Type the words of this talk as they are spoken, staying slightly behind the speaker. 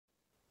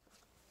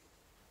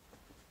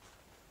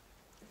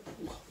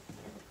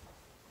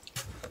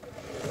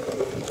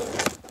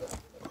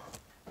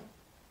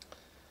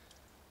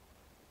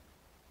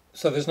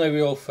So there's no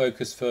real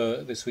focus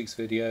for this week's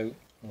video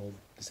or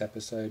this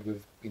episode.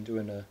 We've been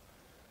doing a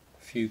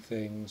few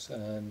things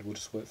and we'll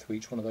just work through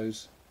each one of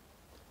those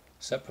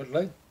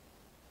separately.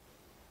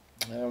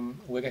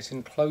 We're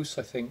getting close,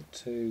 I think,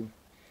 to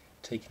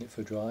taking it for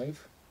a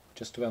drive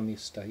just around the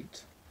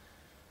estate,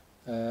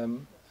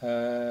 and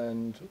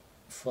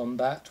from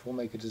that we'll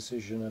make a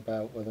decision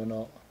about whether or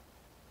not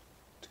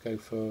to go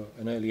for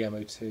an early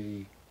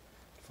MOT,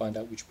 find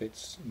out which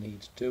bits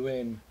need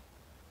doing,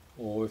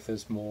 or if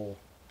there's more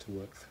to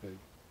work through.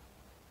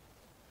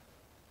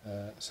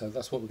 So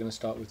that's what we're going to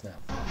start with now.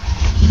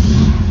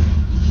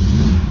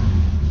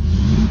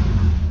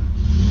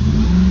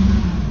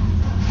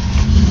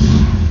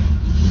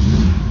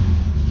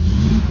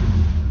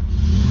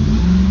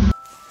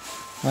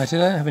 Right, I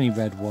don't have any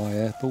red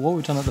wire, but what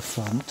we've done at the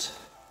front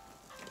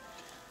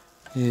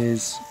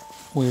is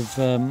we've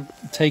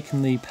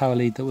taken the power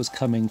lead that was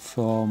coming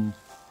from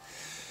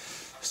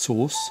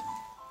source.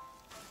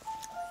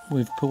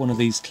 We've put one of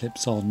these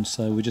clips on,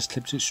 so we just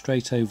clipped it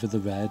straight over the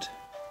red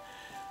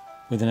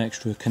with an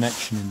extra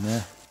connection in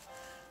there,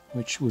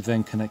 which we've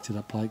then connected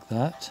up like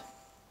that.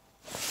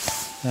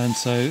 And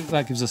so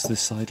that gives us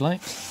this side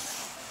light.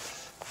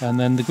 And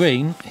then the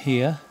green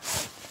here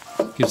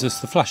gives us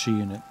the flasher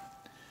unit.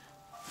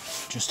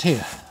 Just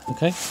here,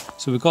 okay?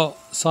 So we've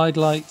got side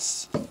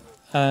lights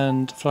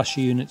and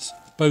flasher units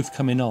both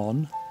coming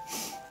on.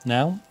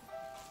 Now,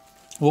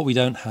 what we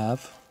don't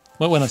have,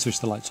 well, when I switch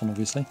the lights on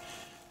obviously,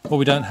 what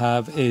we don't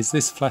have is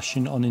this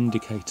flashing on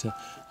indicator.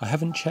 I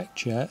haven't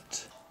checked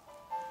yet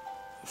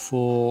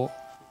for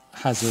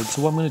hazard,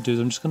 so what I'm going to do is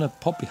I'm just going to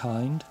pop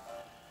behind.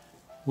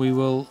 We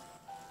will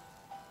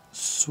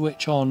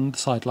switch on the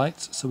side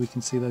lights so we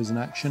can see those in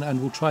action,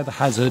 and we'll try the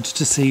hazard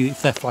to see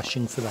if they're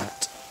flashing for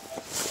that.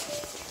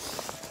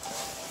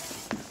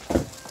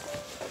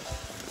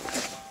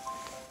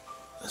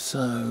 So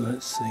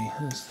let's see.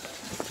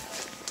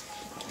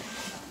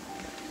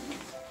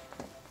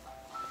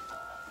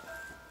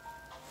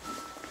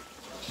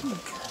 Okay.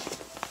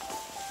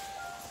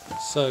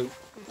 So,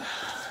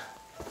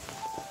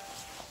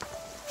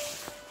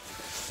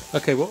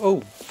 okay. Well,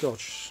 oh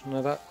gosh,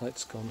 no, that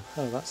light's gone.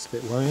 Oh, that's a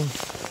bit worrying.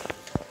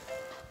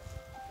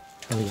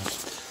 There we go.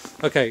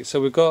 Okay, so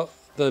we've got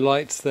the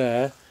lights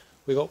there.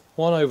 We've got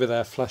one over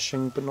there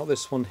flashing, but not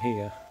this one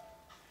here.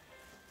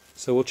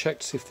 So we'll check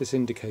to see if this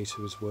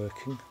indicator is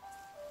working.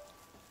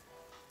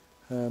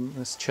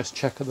 Let's just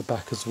check at the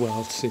back as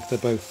well to see if they're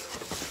both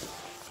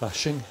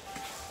flashing.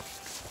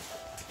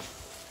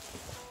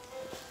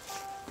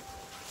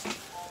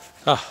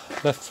 Ah,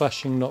 left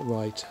flashing, not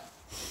right.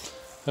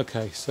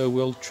 Okay, so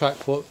we'll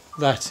track what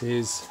that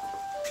is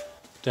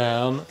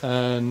down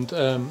and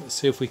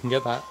see if we can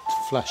get that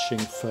flashing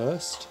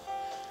first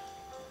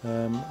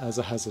as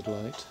a hazard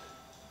light.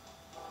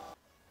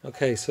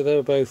 Okay, so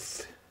they're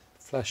both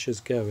flashes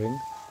going.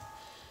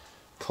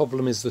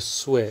 Problem is the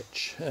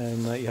switch,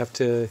 and you have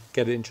to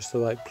get it in just the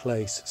right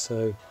place,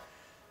 so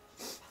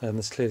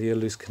there's clearly a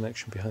loose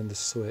connection behind the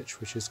switch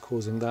which is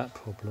causing that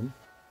problem,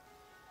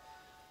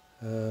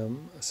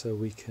 so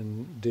we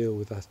can deal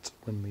with that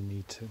when we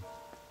need to.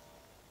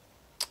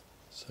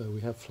 So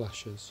we have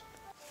flashes.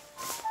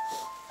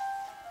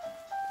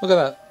 Look at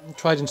that, I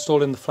tried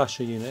installing the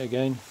flasher unit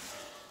again.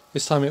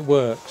 This time it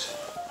worked.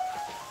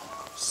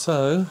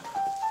 So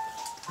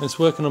it's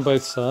working on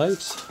both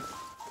sides.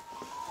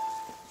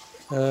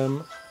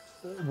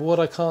 What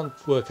I can't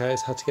work out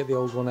is how to get the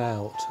old one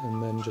out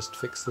and then just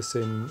fix this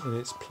in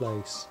its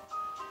place.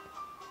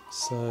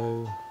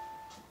 So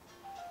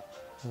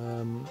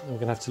we're going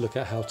to have to look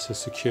at how to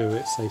secure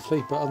it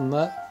safely, but other than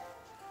that,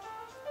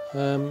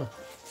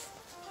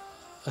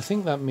 I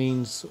think that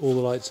means all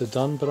the lights are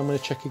done, but I'm going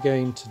to check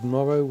again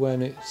tomorrow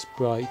when it's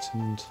bright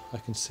and I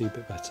can see a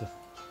bit better.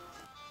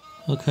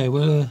 Okay,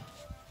 we're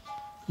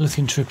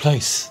looking to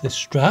replace this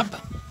strap.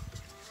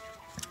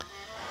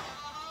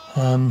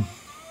 I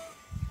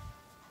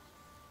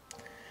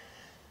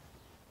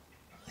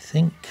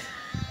think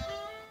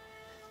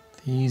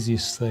the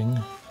easiest thing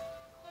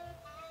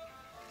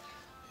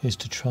is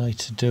to try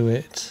to do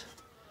it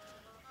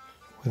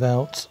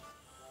without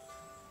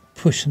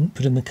putting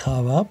the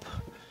car up.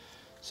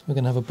 So we're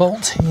going to have a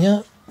bolt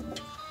here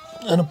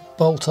and a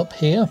bolt up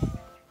here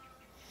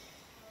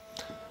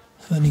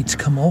that need to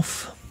come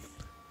off.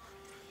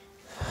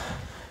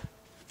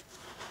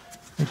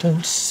 They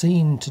don't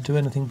seem to do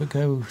anything but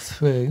go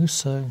through,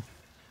 so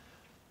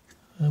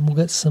we'll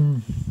get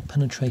some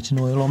penetrating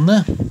oil on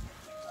there.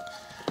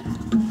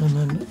 And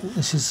then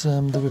this is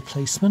the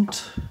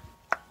replacement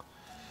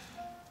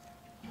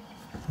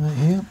right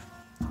here.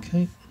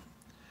 Okay,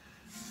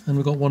 and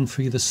we've got one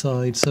for either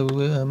side, so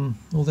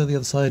although the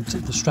other side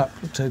the strap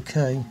looked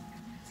okay,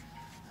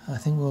 I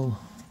think we'll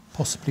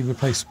possibly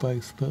replace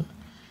both, but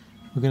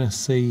we're going to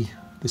see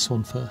this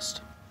one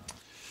first.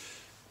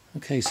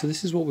 Okay, so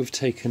this is what we've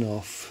taken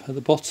off. At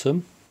the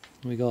bottom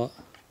we got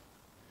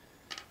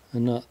a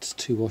nut,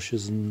 two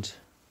washers, and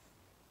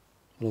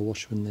well, a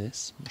washer in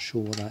this. I'm not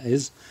sure what that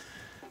is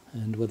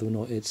and whether or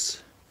not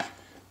it's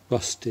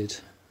rusted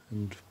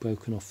and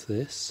broken off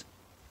this.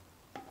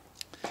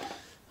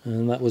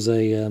 and that was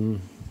a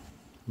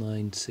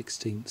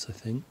 9/16 I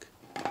think,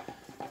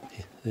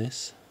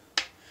 this.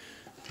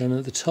 Then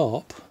at the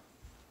top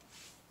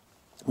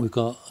we've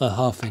got a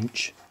 1/2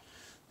 inch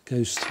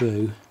goes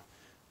through,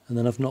 and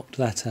then I've knocked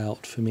that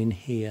out from in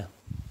here.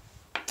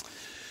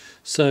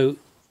 So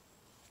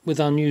with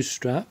our new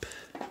strap,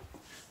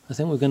 I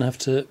think we're going to have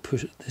to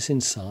push this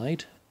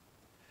inside,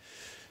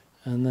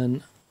 and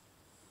then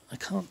I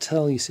can't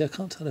tell, you see, I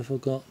can't tell if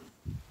I've got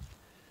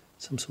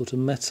some sort of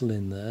metal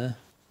in there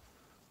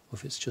or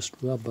if it's just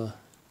rubber.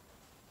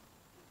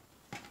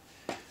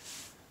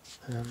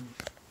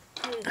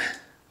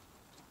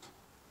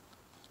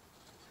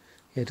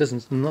 Yeah, it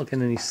doesn't, I'm not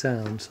getting any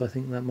sound, so I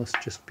think that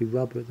must just be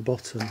rubber at the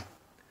bottom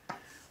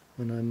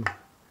when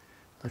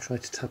I try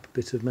to tap a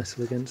bit of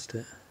metal against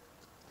it.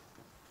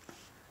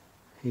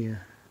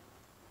 Here.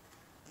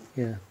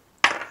 Yeah.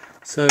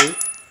 So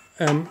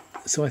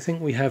I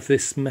think we have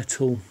this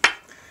metal,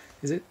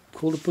 is it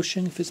called a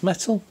bushing if it's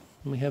metal?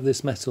 And we have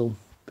this metal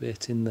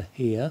bit in the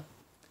here,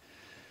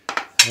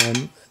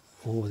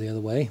 or the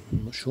other way,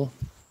 I'm not sure.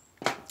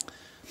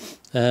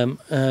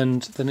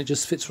 And then it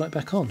just fits right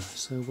back on,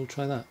 so we'll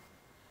try that.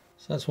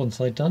 So that's one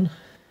side done.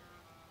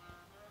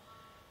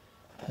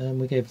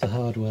 We gave the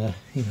hardware,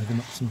 the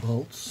nuts and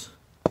bolts,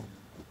 all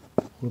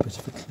a bit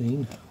of a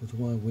clean with a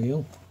wire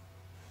wheel.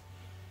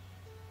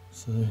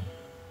 So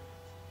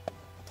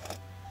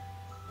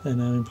they're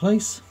now in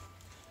place.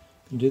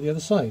 And do the other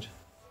side.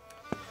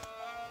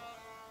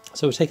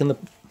 So we're taking the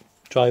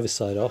driver's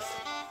side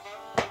off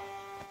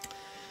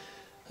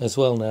as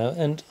well now,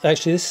 and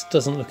actually this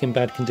doesn't look in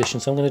bad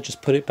condition, so I'm going to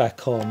just put it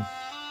back on.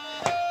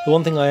 The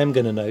one thing I am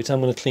going to note, I'm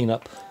going to clean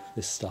up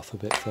this stuff a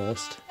bit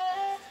first.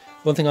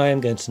 One thing I am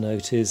going to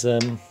note is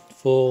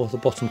for the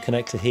bottom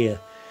connector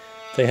here,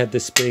 they had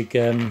this big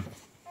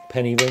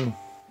penny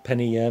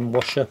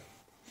washer,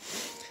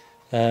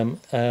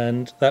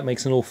 and that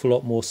makes an awful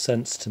lot more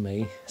sense to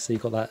me. So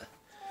you've got that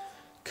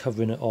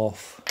covering it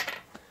off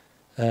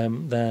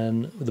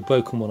than the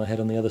broken one I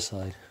had on the other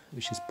side,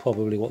 which is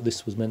probably what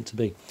this was meant to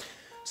be.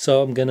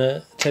 So I'm going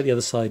to take the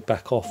other side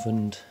back off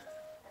and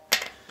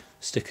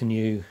stick a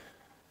new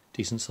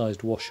decent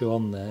sized washer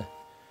on there,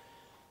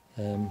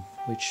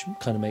 which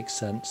kind of makes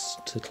sense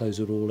to close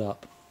it all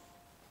up.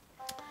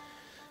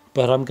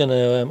 But I'm going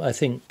to, I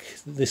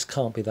think this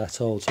can't be that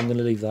old, so I'm going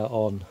to leave that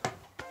on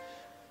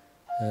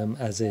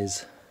as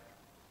is.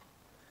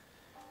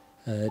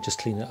 Just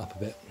clean it up a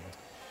bit.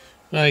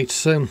 Right,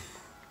 so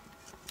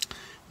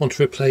want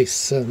to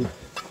replace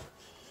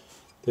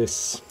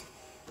this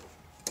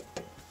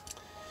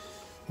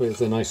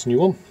with a nice new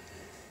one.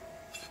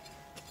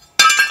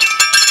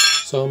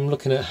 So I'm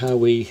looking at how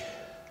we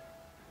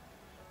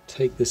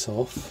take this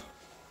off.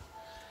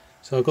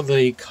 So I've got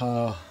the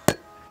car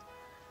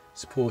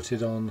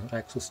supported on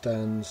axle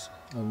stands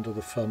under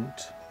the front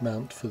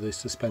mount for the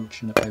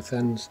suspension at both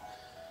ends.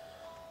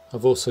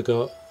 I've also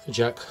got a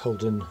jack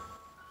holding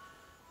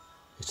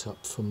it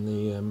up from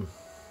the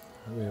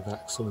rear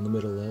axle in the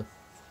middle there.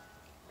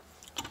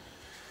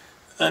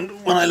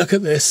 And when I look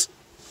at this,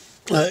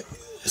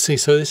 see,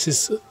 so this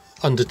is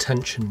under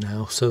tension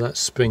now, so that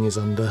spring is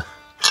under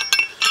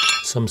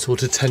some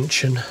sort of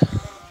tension.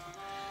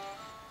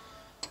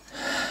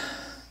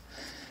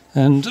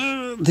 And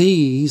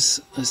these,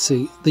 let's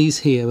see, these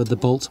here are the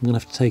bolts I'm going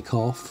to have to take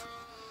off.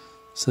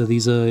 So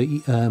these are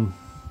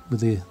with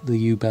the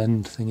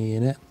U-bend thingy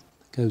in it,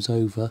 goes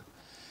over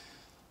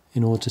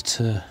in order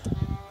to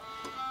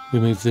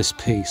remove this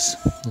piece.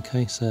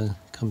 Okay, so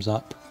it comes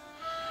up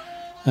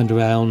and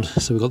around,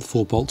 so we've got the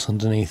 4 bolts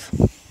underneath.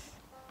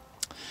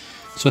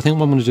 So I think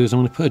what I'm going to do is I'm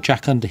going to put a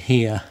jack under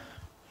here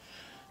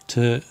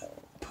to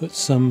put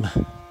some,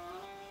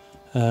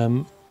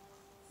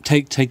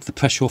 take the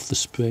pressure off the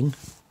spring,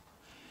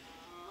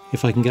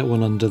 if I can get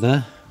one under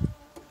there,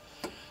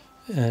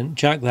 and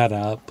jack that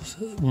up.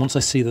 Once I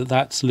see that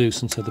that's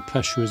loose and so the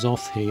pressure is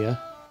off here,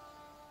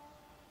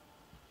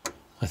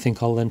 I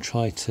think I'll then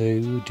try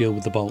to deal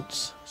with the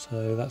bolts.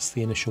 So that's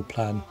the initial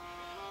plan.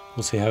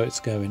 We'll see how it's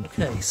going.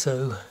 Okay,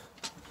 so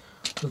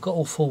we've got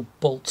all 4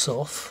 bolts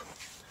off,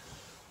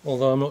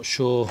 although I'm not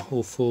sure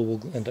all 4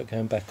 will end up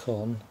going back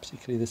on,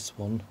 particularly this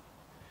one.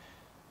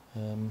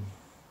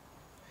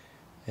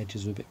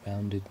 Edges are a bit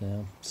rounded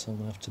now, so I'm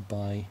going to have to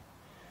buy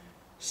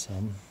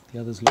some. The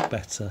others look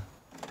better,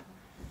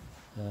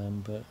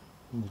 but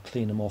we'll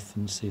clean them off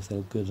and see if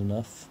they're good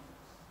enough.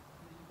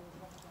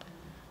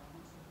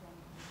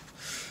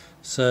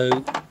 So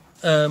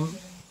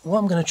what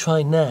I'm going to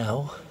try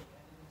now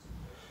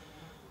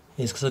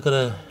is, because I've got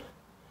to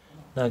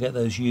now get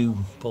those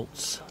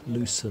U-bolts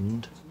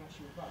loosened,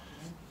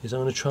 is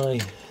I'm going to try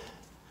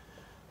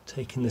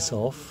taking this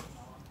off.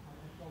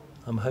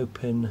 I'm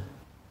hoping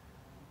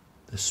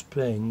the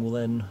spring will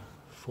then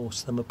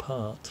force them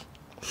apart.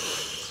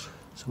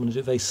 So I'm going to do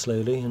it very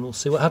slowly and we'll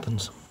see what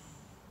happens.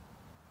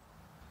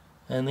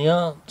 And the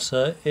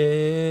answer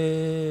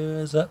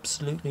is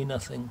absolutely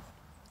nothing.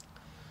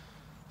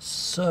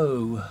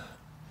 So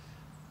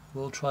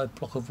we'll try a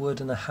block of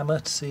wood and a hammer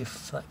to see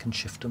if that can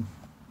shift them.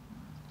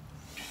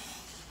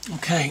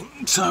 Okay,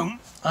 so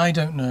I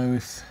don't know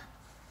if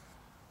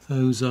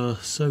those are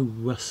so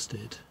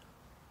rusted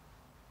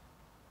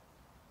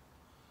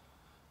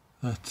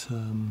that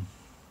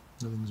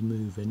nothing's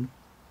moving,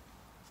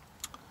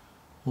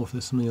 or if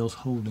there's something else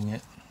holding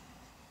it.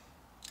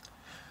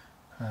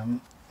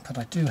 But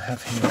I do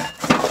have here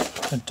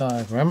a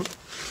diagram.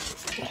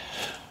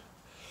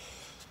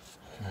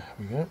 There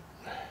we go.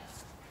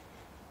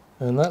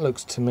 And that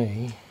looks to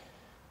me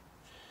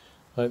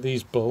like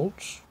these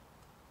bolts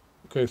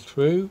go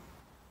through,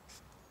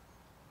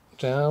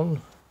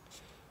 down,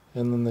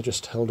 and then they're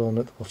just held on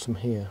at the bottom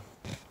here.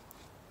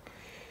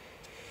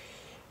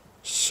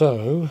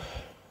 So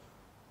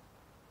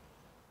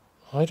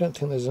I don't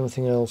think there's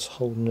anything else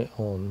holding it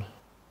on,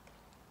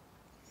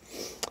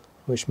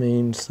 which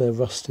means they're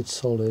rusted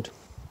solid.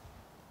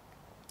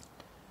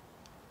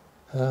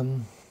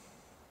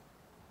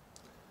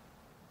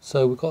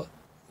 So we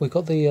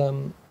got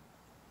the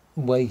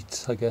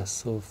weight, I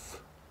guess, of,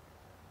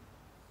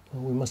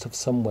 well, we must have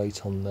some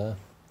weight on there.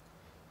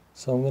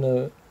 So I'm going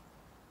to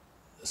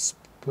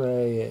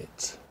spray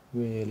it,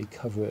 really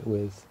cover it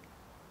with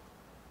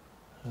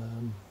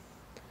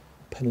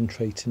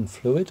penetrating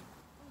fluid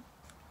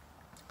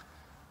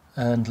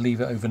and leave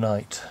it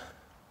overnight,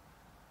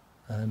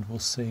 and we'll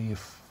see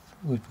if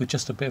with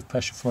just a bit of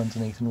pressure from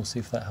underneath, and we'll see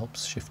if that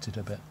helps shift it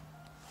a bit.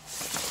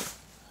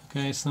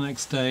 Okay, it's the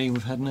next day.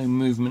 We've had no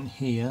movement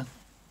here.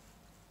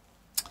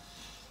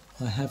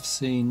 I have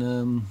seen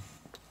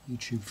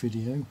YouTube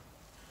video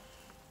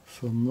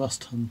from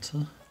Rust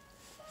Hunter,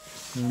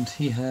 and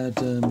he had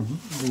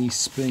the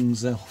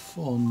springs off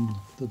on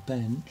the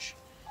bench,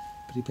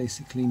 but he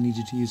basically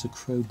needed to use a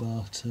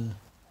crowbar to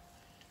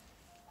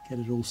get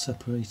it all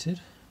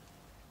separated.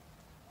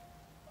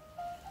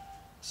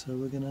 So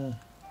we're gonna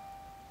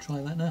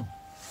try that now.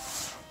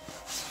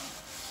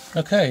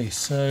 Okay,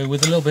 so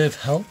with a little bit of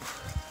help,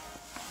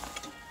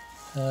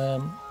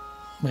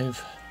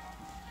 we've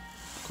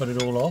got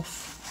it all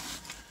off.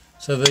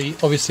 So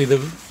obviously the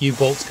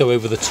U-bolts go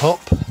over the top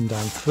and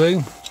down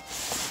through.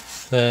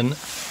 Then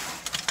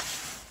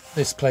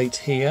this plate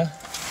here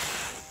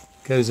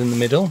goes in the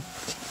middle,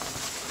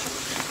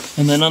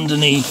 and then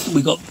underneath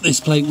we got this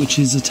plate which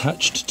is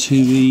attached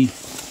to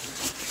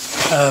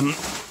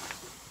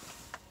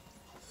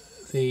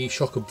the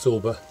shock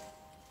absorber,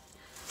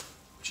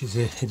 which is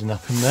hidden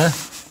up in there.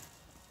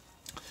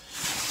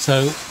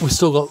 So we've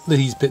still got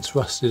these bits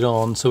rusted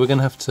on, so we're going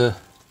to have to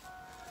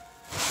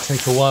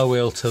take a wire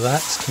wheel to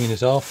that, clean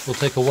it off. We'll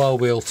take a wire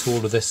wheel to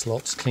all of this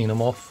lot to clean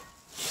them off,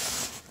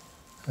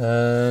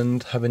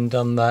 and having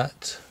done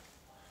that,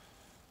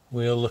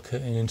 we'll look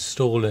at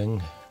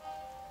installing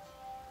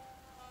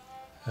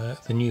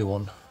the new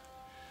one.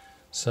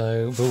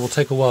 So but we'll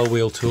take a wire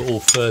wheel to it all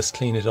first,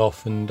 clean it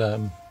off, and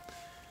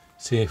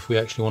see if we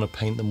actually want to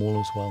paint them all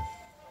as well.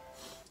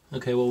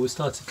 Okay, well, we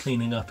started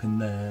cleaning up in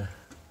there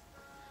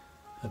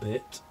a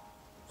bit,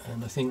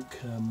 and I think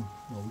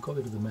well, we got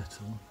rid of the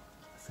metal,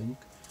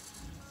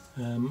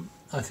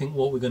 I think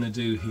what we're going to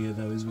do here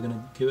though is we're going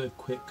to give it a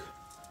quick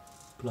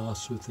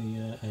blast with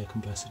the air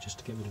compressor just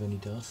to get rid of any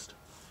dust,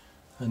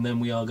 and then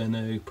we are going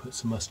to put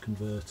some rust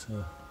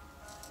converter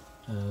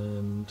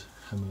and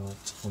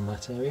hammerite on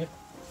that area.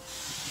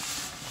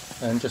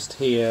 And just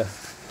here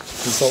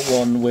we've got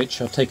one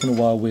which I've taken a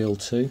wire wheel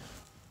to,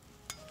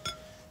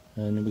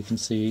 and we can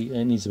see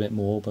it needs a bit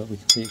more, but we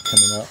can see it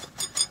coming up.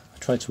 I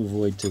try to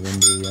avoid doing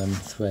the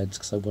threads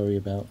because I worry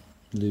about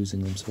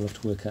losing them, so we'll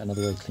have to work out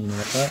another way of cleaning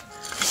up that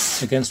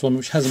against one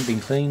which hasn't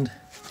been cleaned.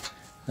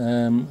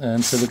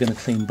 And so we're going to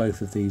clean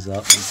both of these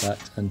up, in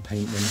fact, and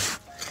paint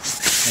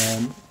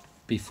them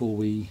before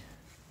we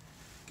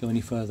go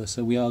any further.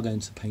 So we are going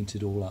to paint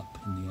it all up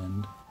in the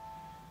end,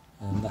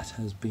 and that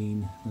has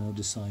been now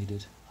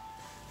decided.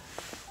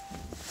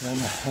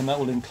 And that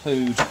will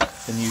include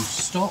the new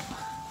stop,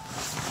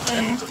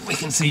 and we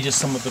can see just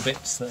some of the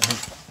bits that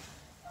have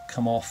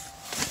come off.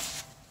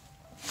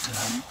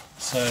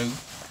 So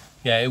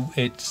yeah,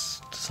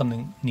 it's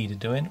something needed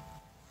doing,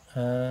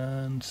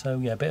 and so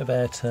yeah, a bit of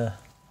air to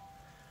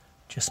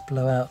just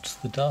blow out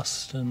the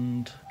dust,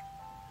 and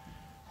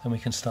then we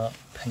can start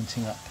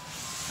painting up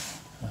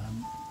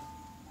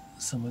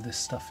some of this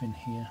stuff in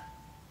here.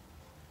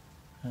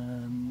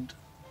 And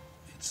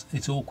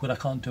it's awkward, I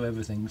can't do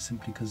everything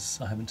simply because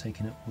I haven't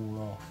taken it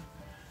all off,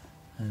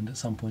 and at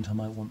some point I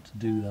might want to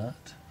do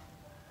that,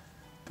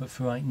 but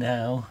for right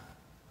now,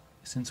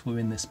 since we're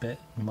in this bit,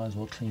 we might as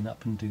well clean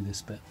up and do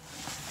this bit.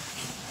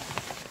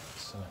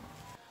 So.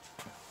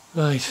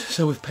 Right,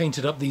 so we've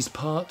painted up these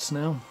parts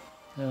now.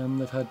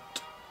 They've had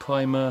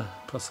primer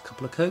plus a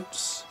couple of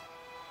coats,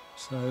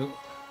 so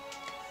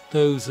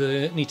those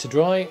need to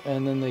dry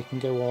and then they can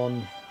go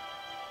on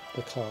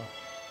the car.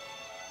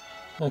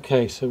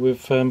 Okay, so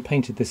we've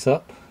painted this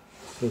up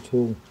so it's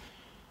all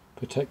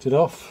protected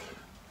off.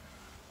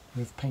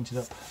 We've painted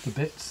up the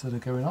bits that are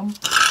going on.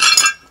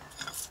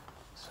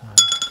 So,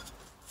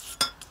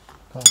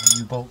 got the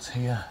new bolts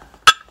here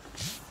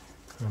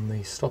from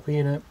the stopper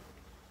unit,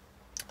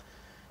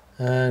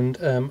 and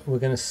we're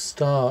going to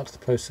start the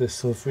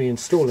process of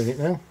reinstalling it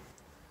now.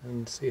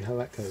 and see how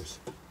that goes.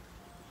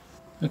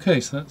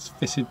 Okay, so that's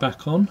fitted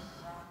back on,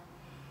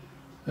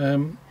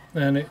 and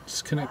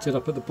it's connected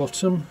up at the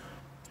bottom.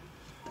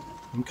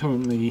 I'm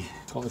currently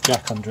got a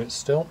jack under it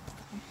still,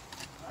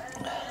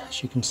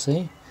 as you can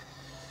see,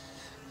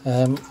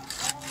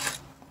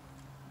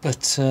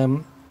 but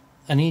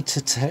I need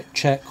to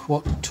check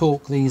what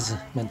torque these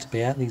are meant to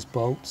be at, these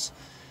bolts.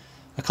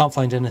 I can't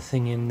find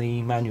anything in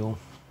the manual,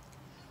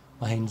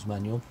 my Haynes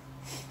manual,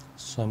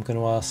 so I'm going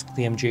to ask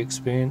the MG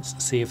Experience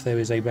to see if there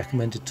is a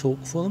recommended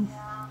torque for them,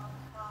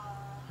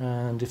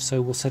 and if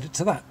so we'll set it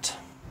to that.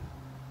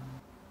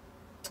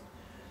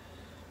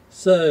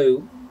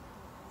 So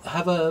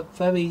have a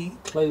very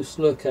close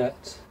look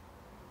at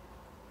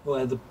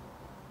where the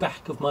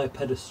back of my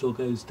pedestal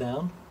goes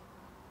down.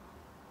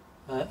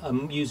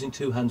 I'm using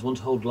two hands, one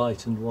to hold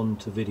light and one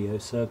to video,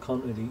 so I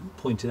can't really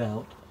point it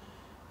out,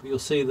 but you'll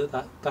see that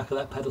that back of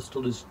that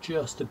pedestal is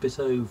just a bit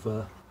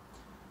over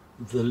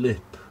the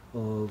lip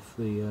of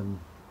the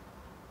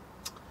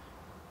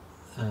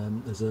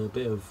there's a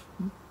bit of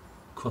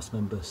cross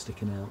member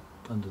sticking out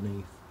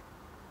underneath.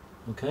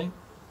 Okay,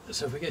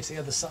 so if we get to the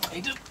other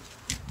side,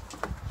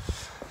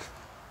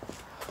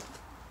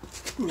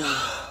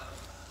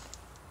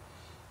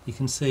 you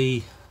can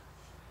see,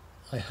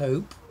 I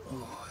hope,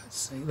 oh, let's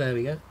see, there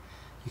we go,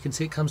 you can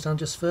see it comes down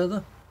just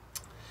further,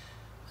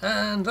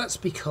 and that's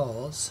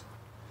because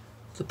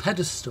the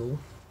pedestal,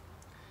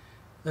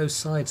 those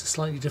sides are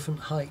slightly different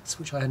heights,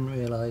 which I hadn't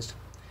realised,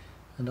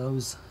 and I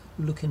was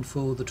looking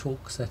for the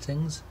torque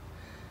settings,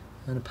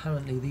 and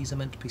apparently these are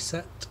meant to be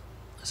set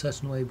a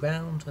certain way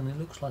round, and it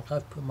looks like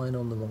I've put mine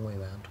on the wrong way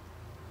round.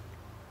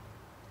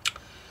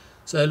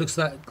 So it looks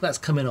like that's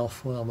coming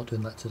off. Well, I'm not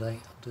doing that today,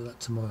 I'll do that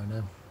tomorrow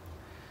now.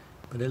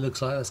 But it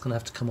looks like that's going to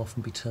have to come off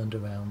and be turned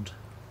around,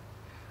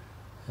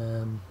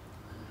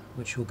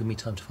 which will give me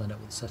time to find out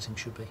what the settings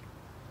should be.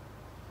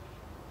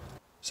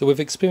 So we've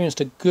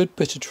experienced a good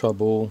bit of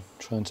trouble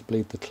trying to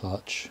bleed the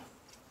clutch,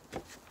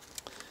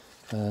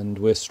 and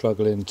we're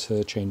struggling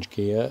to change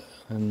gear,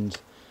 and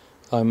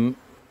I'm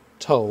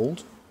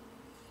told,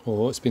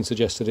 or it's been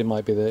suggested, it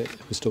might be that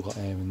we've still got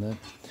air in there.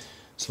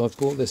 So I've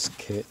bought this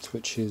kit,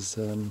 which is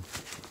a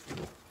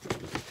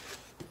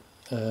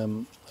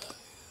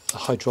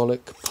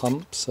hydraulic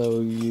pump, so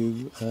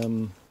you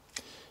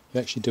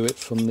actually do it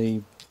from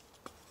the,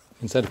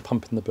 instead of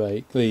pumping the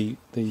brake, the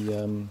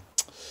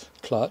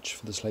clutch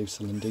for the slave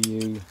cylinder,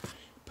 you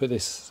put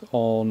this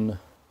on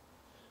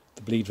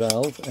the bleed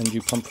valve and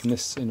you pump from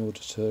this in order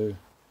to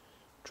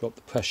drop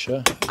the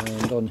pressure,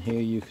 and on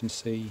here you can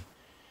see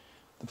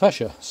the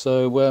pressure.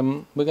 So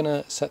we're going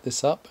to set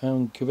this up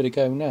and give it a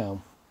go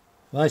now.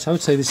 Right, I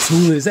would say this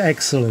tool is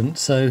excellent.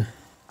 So we've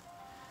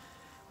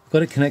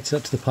got it connected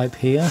up to the pipe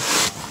here,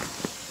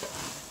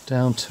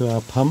 down to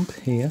our pump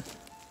here,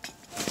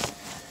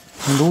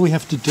 and all we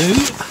have to do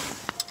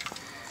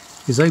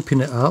is open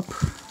it up,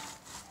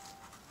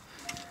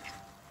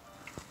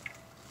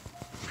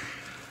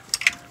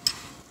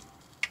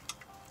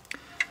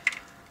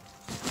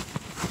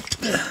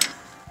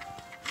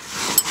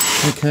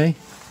 okay,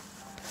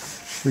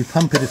 we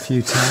pump it a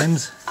few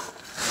times,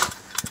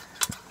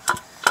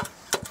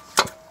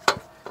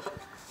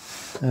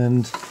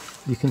 and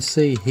you can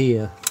see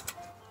here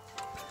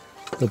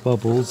the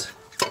bubbles.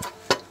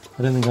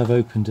 I don't think I've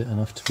opened it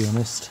enough, to be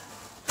honest.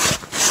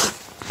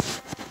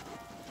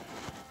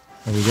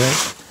 There we go.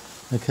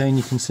 Okay, and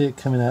you can see it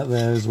coming out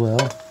there as well.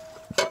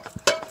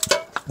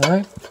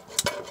 Alright,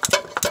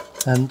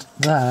 and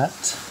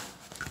that,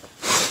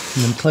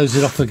 and then close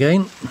it off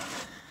again.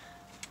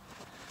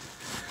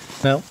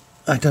 Now,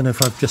 I don't know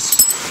if I've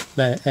just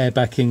let air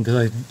back in because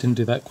I didn't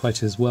do that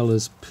quite as well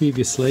as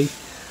previously.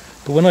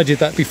 But when I did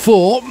that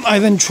before, I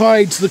then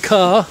tried the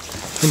car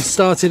and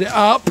started it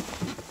up,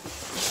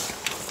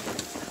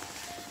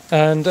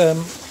 and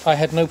I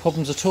had no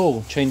problems at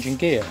all changing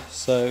gear.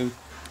 So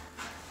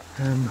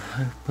I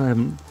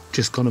haven't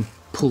just gone and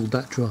pulled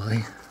that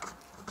dry.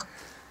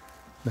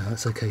 No,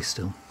 that's okay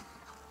still.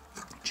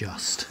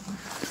 Just.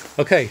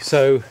 Okay,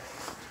 so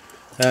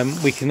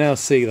we can now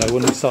see though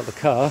when we start the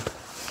car,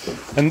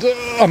 and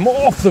I'm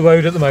off the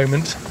road at the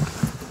moment.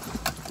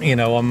 You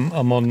know,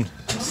 I'm on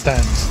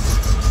stands.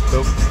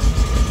 So,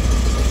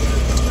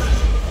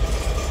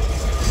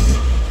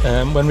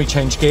 when we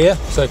change gear,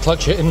 so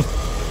clutch it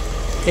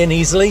in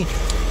easily,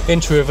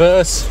 into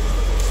reverse.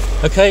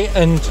 Okay,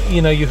 and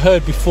you know, you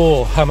heard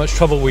before how much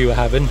trouble we were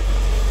having.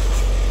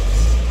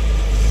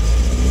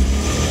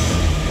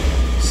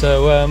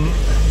 So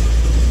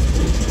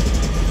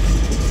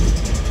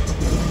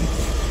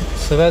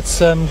that's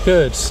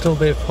good. Still a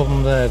bit of a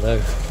problem there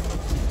though,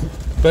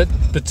 but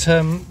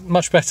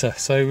much better.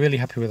 So really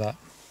happy with that.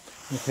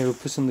 Okay, we're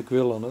putting the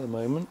grill on at the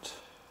moment,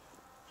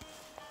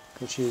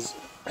 which is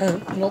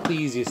not the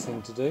easiest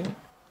thing to do.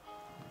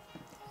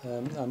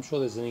 I'm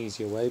sure there's an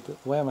easier way,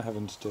 but the way I'm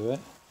having to do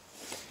it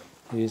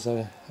is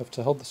I have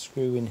to hold the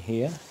screw in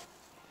here,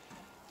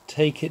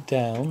 take it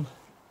down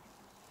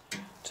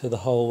to the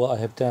hole that I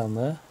have down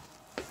there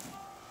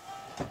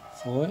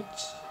for it.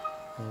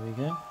 There we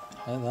go,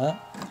 like that.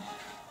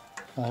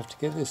 I have to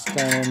get this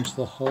down into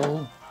the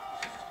hole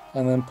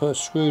and then put a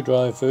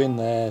screwdriver in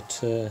there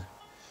to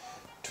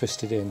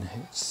twist it in.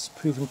 It's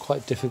proven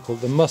quite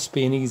difficult. There must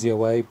be an easier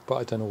way, but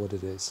I don't know what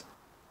it is.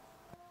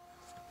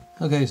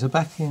 Okay, so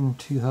back in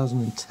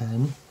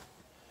 2010,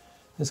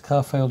 this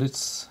car failed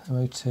its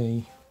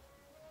MOT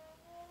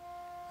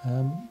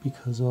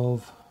because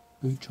of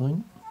boot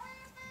joint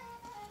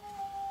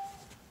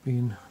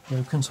being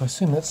broken, so I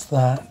assume that's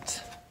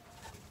that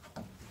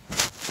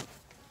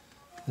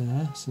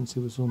there, since it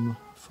was on the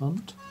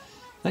front.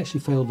 It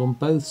actually failed on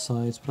both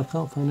sides, but I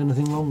can't find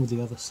anything wrong with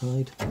the other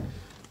side.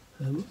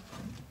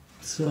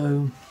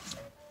 So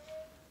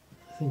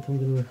I think I'm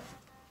going to,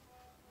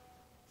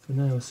 for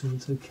now, assume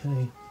it's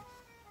okay.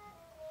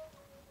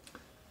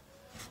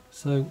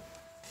 So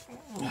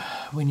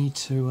we need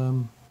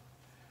to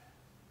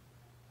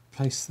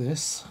place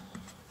this,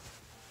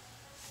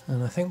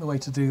 and I think the way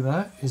to do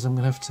that is I'm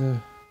going to have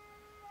to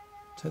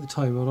take the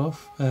tie rod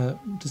off,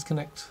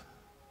 disconnect.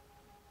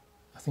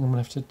 I think I'm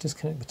going to have to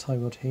disconnect the tie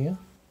rod here.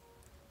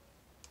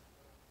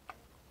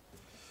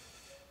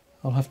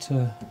 I'll have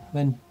to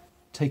then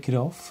take it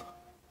off,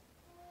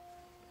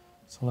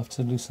 so I'll have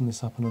to loosen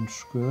this up and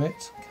unscrew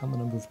it, count the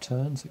number of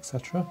turns,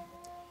 etc.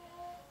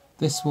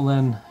 This will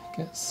then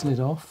get slid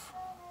off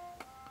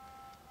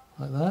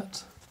like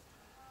that,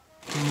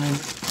 and then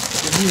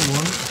the new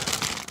one,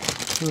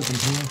 two of them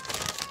here,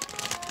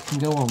 can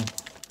go on.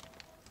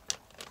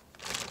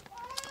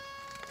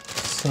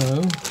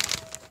 So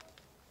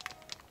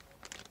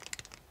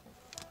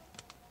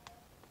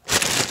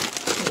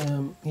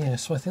yeah,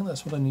 so I think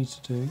that's what I need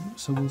to do.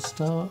 So we'll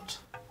start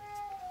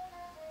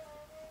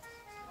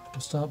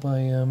by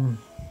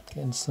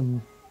getting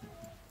some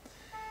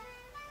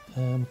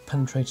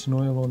penetrating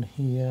oil on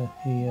here,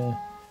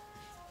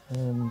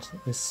 and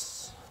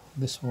this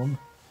one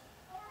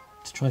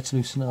to try to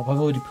loosen it up. I've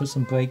already put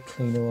some brake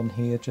cleaner on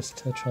here just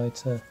to try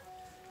to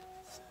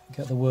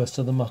get the worst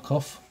of the muck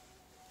off.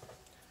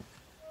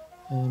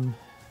 And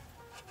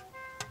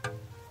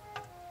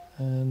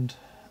then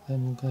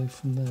we'll go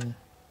from there.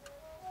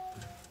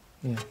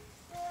 Yeah,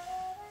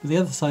 but the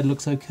other side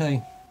looks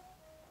okay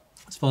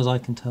as far as I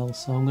can tell,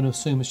 so I'm going to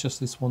assume it's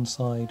just this one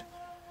side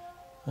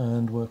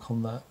and work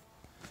on that.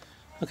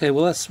 Okay,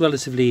 well that's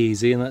relatively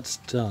easy and that's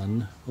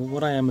done. But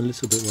what I am a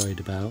little bit worried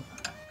about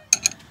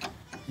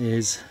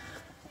is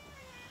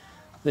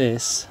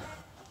this.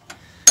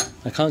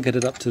 I can't get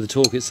it up to the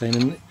torque it's saying,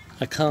 and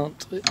I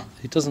can't,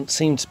 it doesn't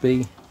seem to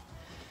be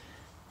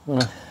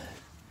when I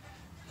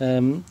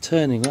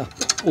turning up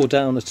or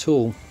down at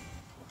all.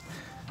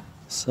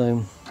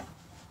 So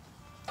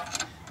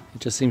it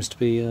just seems to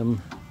be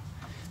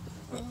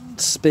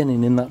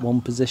spinning in that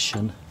one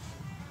position,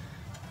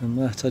 and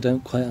that I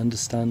don't quite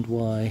understand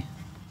why.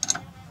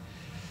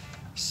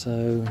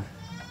 So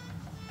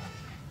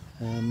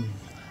I'm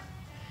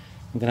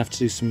going to have to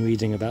do some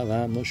reading about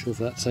that. I'm not sure if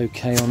that's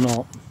okay or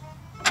not.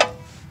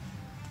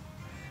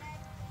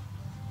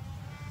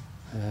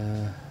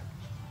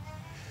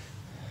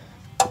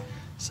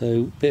 So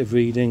a bit of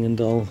reading and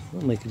I'll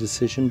make a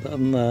decision, but other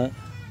than that,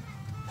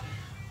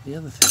 the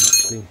other thing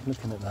actually,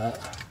 looking at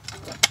that,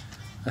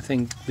 I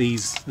think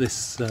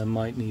this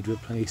might need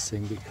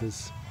replacing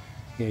because,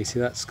 yeah, you see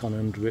that's gone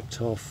and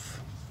ripped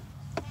off.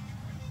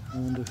 I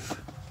wonder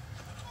if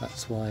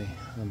that's why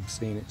I'm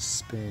seeing it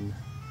spin.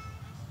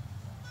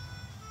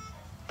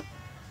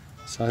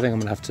 So I think I'm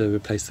going to have to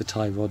replace the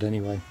tie rod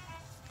anyway,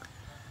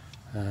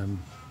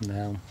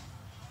 now.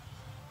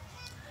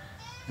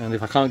 And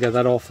if I can't get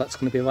that off, that's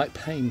going to be a right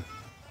pain.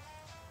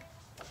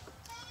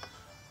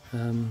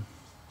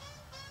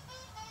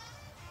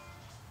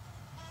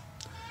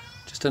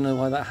 Just don't know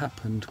why that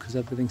happened, because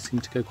everything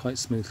seemed to go quite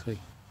smoothly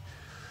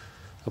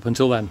up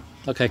until then.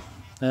 Okay,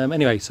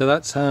 anyway, so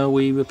that's how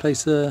we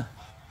replace a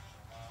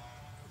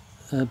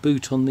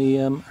boot on the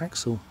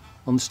axle,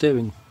 on the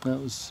steering. That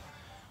was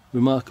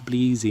remarkably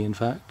easy, in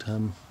fact,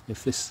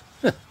 if this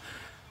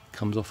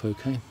comes off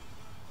okay.